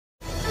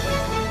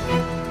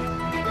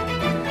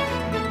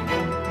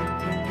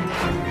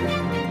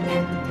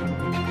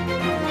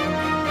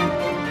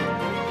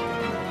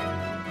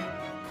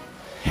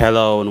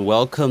Hello and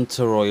welcome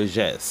to Royal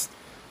Gist.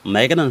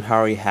 Meghan and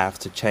Harry have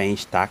to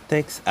change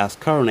tactics as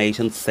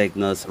coronation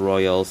signals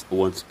royals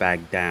won't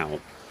back down.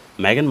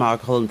 Meghan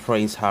Markle and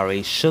Prince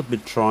Harry should be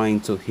trying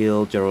to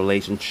heal their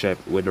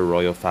relationship with the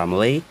royal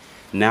family.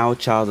 Now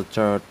Charles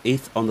III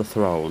is on the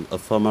throne, a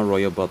former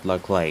royal butler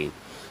claimed.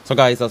 So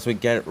guys, as we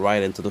get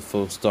right into the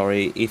full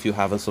story, if you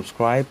haven't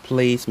subscribed,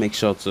 please make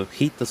sure to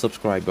hit the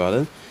subscribe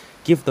button,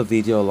 give the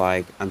video a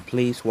like, and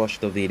please watch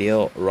the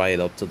video right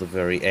up to the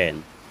very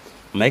end.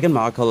 Meghan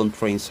Markle and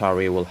Prince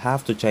Harry will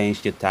have to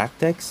change their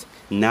tactics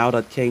now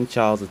that King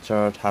Charles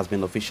III has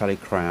been officially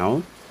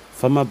crowned,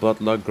 former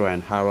butler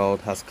Grant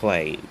Harold has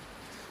claimed.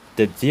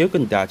 The Duke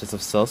and Duchess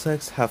of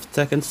Sussex have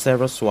taken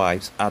several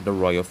swipes at the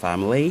royal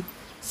family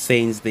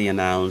since they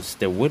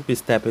announced they would be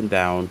stepping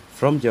down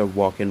from their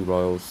working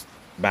roles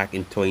back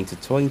in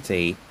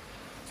 2020.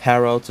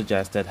 Harold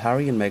suggested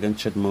Harry and Meghan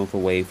should move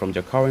away from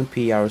their current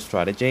PR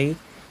strategy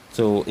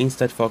to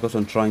instead focus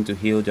on trying to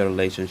heal their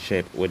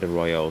relationship with the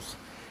royals.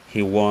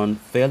 He warned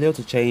failure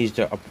to change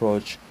their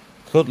approach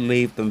could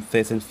leave them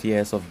facing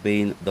fears of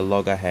being the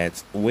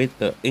loggerheads with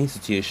the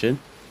institution,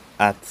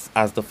 as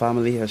the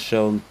family has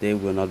shown they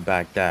will not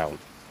back down.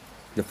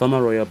 The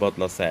former royal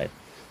butler said,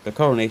 "The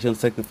coronation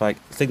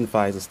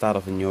signifies the start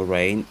of a new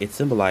reign. It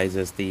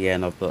symbolizes the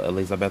end of the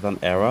Elizabethan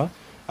era,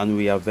 and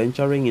we are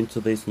venturing into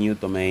this new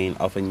domain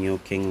of a new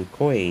king and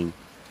queen.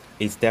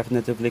 It's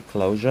definitively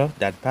closure.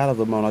 That part of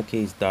the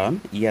monarchy is done,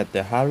 yet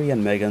the Harry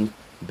and Meghan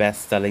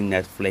best-selling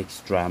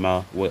Netflix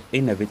drama will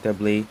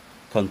inevitably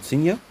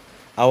continue.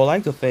 I would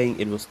like to think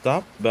it will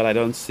stop, but I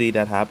don't see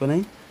that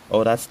happening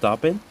or that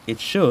stopping. It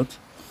should.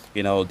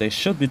 They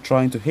should be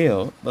trying to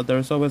heal, but there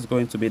is always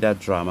going to be that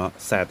drama,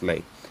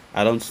 sadly.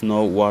 I don't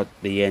know what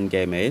the end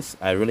game is.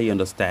 I really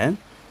understand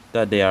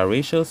that there are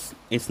issues.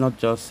 It's not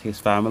just his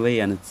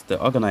family and it's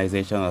the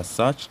organization as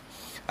such.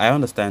 I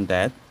understand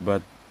that,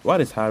 but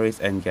what is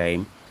Harry's end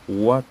game?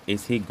 What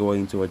is he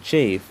going to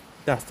achieve?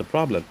 That's the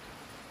problem."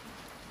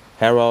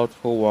 Harold,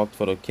 who worked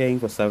for the king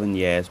for 7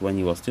 years when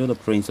he was still the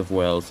Prince of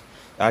Wales,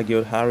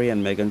 argued Harry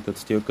and Meghan could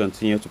still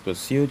continue to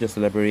pursue their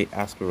celebrity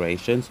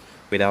aspirations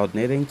without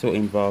needing to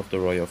involve the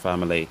royal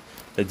family.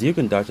 The Duke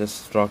and Duchess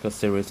struck a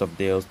series of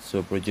deals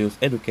to produce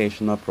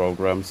educational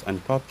programs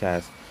and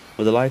podcasts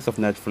with the likes of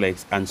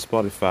Netflix and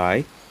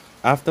Spotify.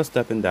 After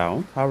stepping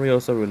down, Harry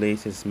also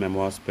released his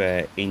memoir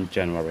Spare in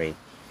January.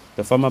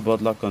 The former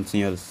butler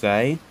continued to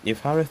say,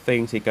 "If Harry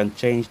thinks he can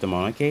change the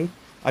monarchy,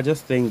 I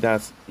just think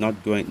that's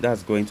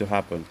going to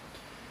happen.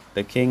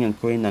 The king and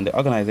queen and the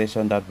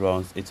organization that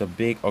runs it's a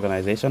big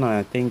organization, and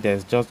I think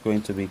there's just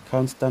going to be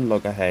constant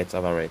loggerheads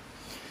over it.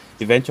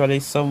 Eventually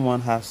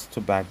someone has to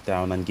back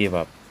down and give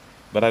up.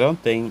 But I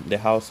don't think the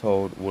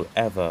household will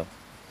ever."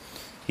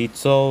 He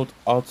told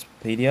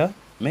Orthopedia,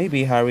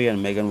 maybe Harry and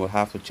Meghan will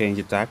have to change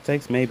the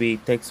tactics, maybe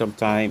take some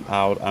time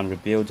out and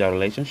rebuild their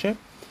relationship.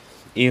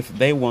 If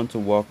they want to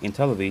work in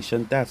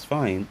television, that's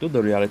fine, do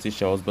the reality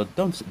shows, but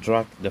don't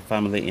drag the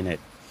family in it.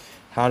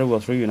 Harry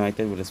was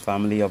reunited with his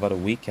family over the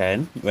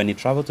weekend when he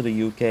traveled to the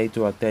UK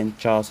to attend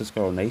Charles's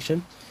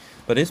coronation.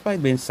 But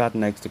despite being sat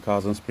next to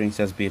cousins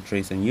Princess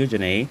Beatrice and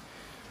Eugenie,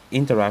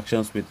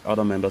 interactions with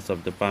other members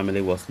of the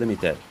family was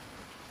limited.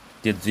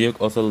 The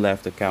Duke also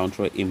left the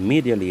country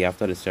immediately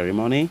after the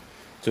ceremony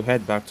to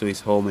head back to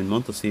his home in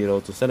Montecito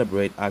to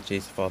celebrate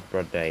Archie's 4th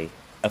birthday.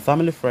 A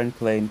family friend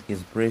claimed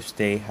his brief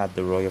stay had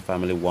the royal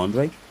family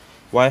wondering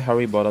why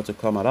Harry bothered to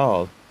come at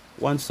all.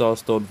 One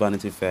source told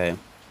Vanity Fair,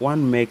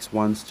 "One makes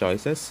one's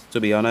choices. To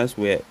be honest,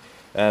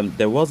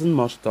 there wasn't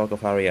much talk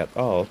of Harry at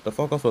all. The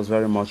focus was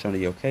very much on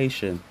the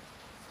occasion.